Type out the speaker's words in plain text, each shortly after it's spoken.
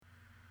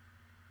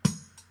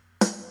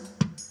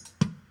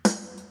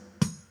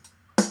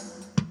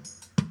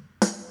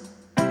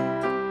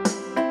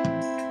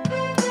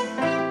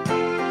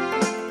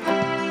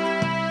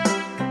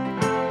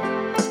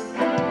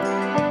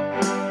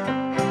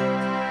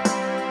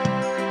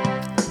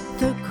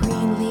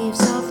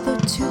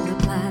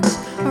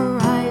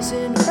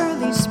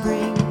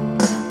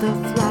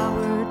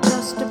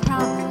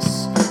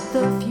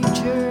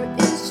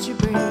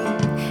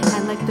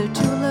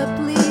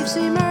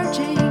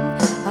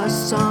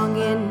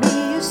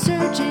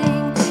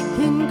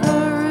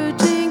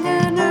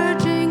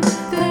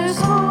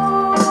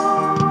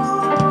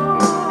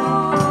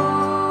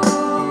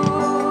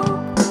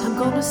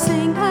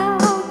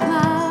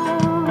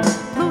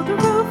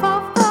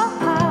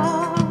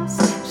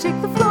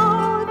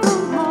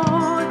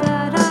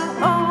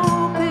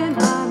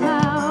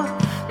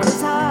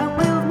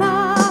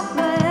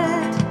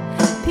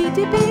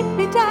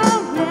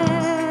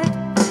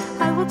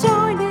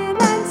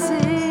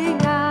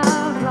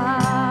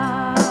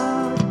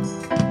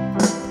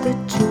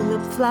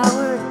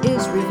flower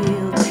is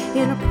revealed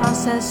in a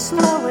process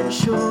slow and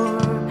sure,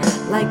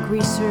 like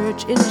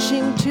research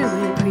inching to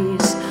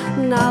increase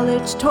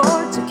knowledge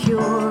towards a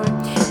cure.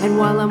 And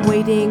while I'm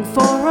waiting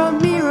for a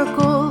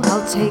miracle,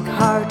 I'll take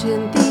heart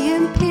in the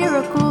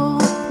empirical,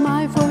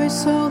 my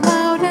voice so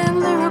loud and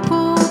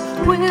lyrical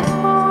with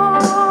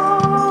hope.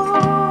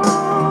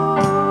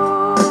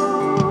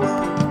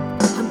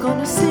 I'm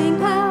gonna sing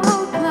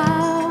out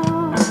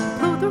loud,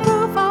 blow the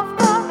roof off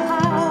the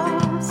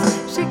house,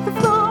 shake the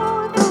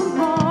floor the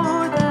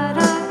more that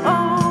I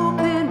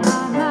open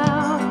my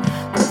mouth,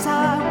 'cause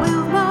I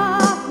will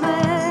not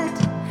let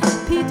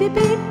PD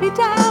beat me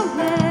down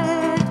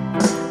yet.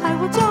 I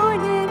will join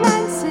in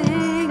and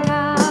sing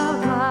out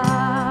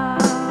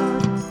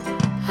loud.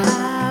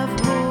 Have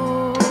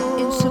hope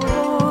in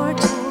support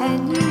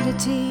and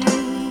unity.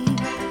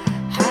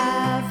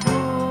 Have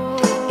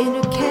hope in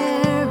a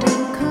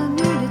caring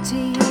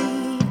community.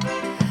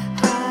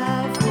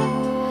 Have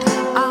hope.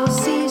 I'll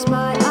seize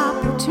my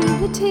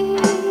opportunity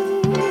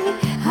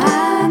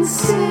and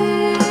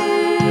sing.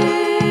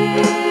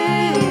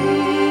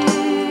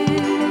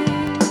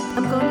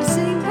 I'm gonna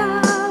sing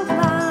out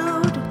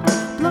loud,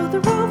 blow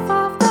the roof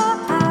off the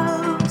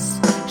house,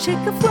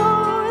 shake the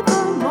floor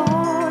the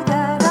more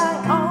that I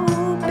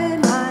open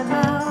my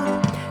mouth,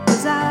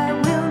 'cause I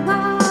will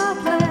not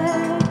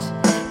let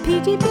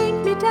PD beat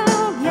me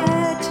down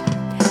yet.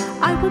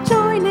 I will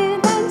join in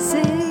and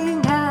sing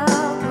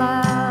out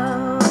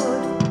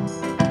loud.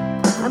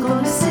 I'm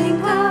gonna sing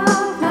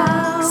out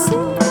loud,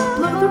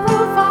 blow the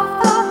roof off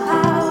the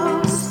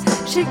house,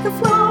 shake the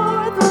floor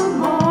the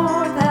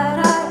more that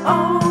I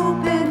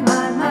open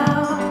my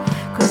mouth,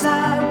 'cause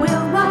I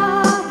will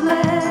not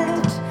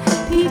let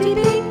PD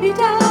beat me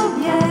down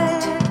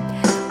yet.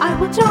 I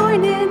will join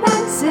in